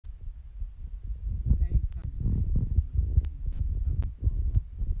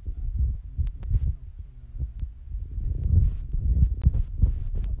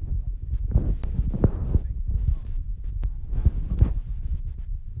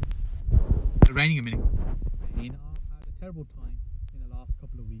raining a minute. I've had a terrible time in the last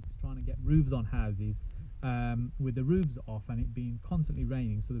couple of weeks trying to get roofs on houses with the roofs off and it being constantly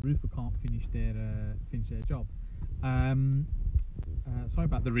raining, so the roofer can't finish their job. Sorry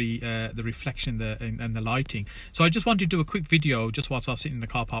about the reflection and the lighting. So I just wanted to do a quick video just whilst I was sitting in the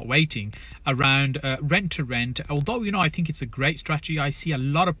car park waiting around rent to rent. Although, you know, I think it's a great strategy, I see a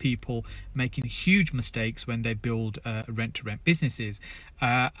lot of people making huge mistakes when they build rent to rent businesses.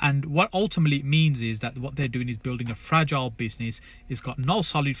 And what ultimately it means is that what they're doing is building a fragile business. It's got no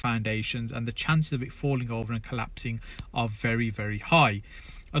solid foundations and the chances of it falling over and collapsing are very, very high.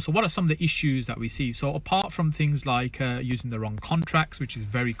 So what are some of the issues that we see? So apart from things like using the wrong contracts, which is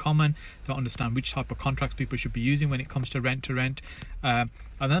very common, don't understand which type of contracts people should be using when it comes to rent to rent.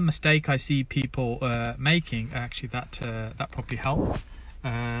 Another mistake I see people making, actually that probably helps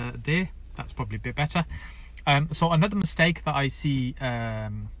there, that's probably a bit better. So another mistake that I see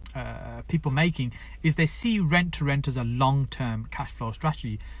people making is they see rent to rent as a long-term cash flow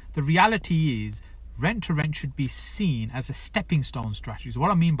strategy. The reality is rent to rent should be seen as a stepping stone strategy. So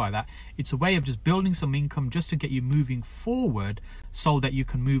what I mean by that, it's a way of just building some income just to get you moving forward so that you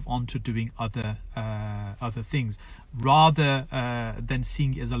can move on to doing other things, rather than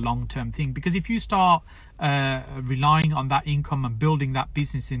seeing it as a long-term thing. Because if you start relying on that income and building that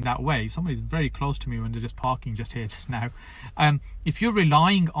business in that way, somebody's very close to me when they're just parking just here just now. If you're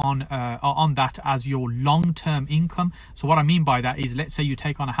relying on that as your long-term income, so what I mean by that is, let's say you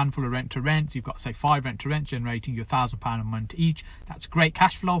take on a handful of rent to rents, you've got say 5 rent to rents generating you £1,000 a month each. That's great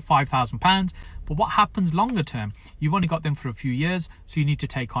cash flow, £5,000. But what happens longer term? You've only got them for a few years, so you need to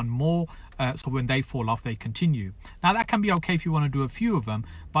take on more. So when they fall off, they continue. Now that can be okay if you want to do a few of them,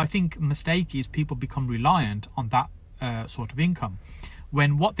 but I think the mistake is people become reliant on that sort of income,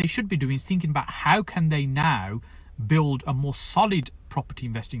 when what they should be doing is thinking about how can they now build a more solid property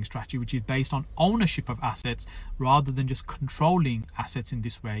investing strategy, which is based on ownership of assets rather than just controlling assets in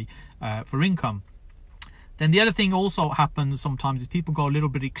this way for income. Then the other thing also happens sometimes is people go a little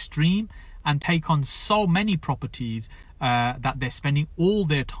bit extreme and take on so many properties that they're spending all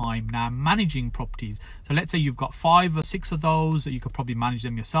their time now managing properties. So let's say you've got 5 or 6 of those, you could probably manage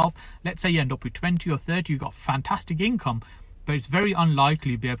them yourself. Let's say you end up with 20 or 30, you've got fantastic income, but it's very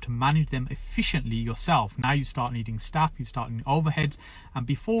unlikely you'll be able to manage them efficiently yourself. Now you start needing staff, you start needing overheads, and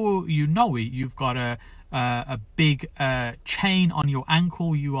before you know it, you've got a big chain on your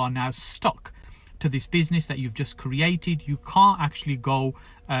ankle. You are now stuck to this business that you've just created. You can't actually go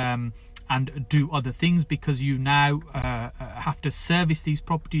and do other things because you now have to service these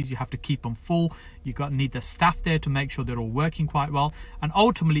properties, you have to keep them full, you need the staff there to make sure they're all working quite well, and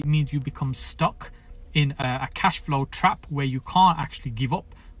ultimately it means you become stuck in a cash flow trap where you can't actually give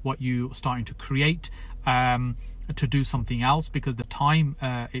up what you're starting to create to do something else because the time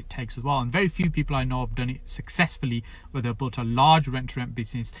it takes as well. And very few people I know have done it successfully where they've built a large rent-to-rent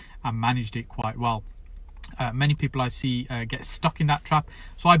business and managed it quite well. Many people I see get stuck in that trap.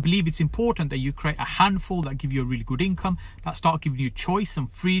 So I believe it's important that you create a handful that give you a really good income, that start giving you choice and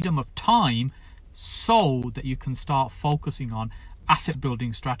freedom of time so that you can start focusing on asset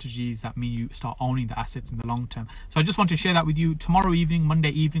building strategies that mean you start owning the assets in the long term. So I just want to share that with you. Tomorrow evening, Monday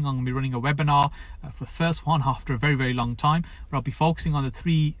evening, I'm going to be running a webinar for the first one after a very, very long time, where I'll be focusing on the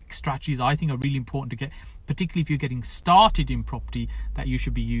 3 strategies I think are really important to get, particularly if you're getting started in property, that you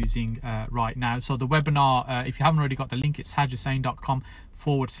should be using right now. So the webinar, if you haven't already got the link, it's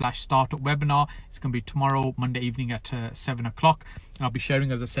sajhussain.com/startup webinar. It's going to be tomorrow, Monday evening at 7 o'clock. And I'll be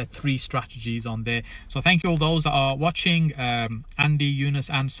sharing, as I said, 3 strategies on there. So thank you all those that are watching. Andy,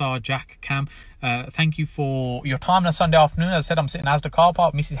 Yunus, Ansar, Jack, Cam, thank you for your time on a Sunday afternoon. As I said, I'm sitting in Asda car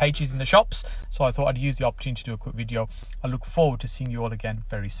park, Mrs. H is in the shops, so I thought I'd use the opportunity to do a quick video. I look forward to seeing you all again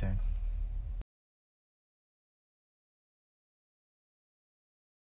very soon.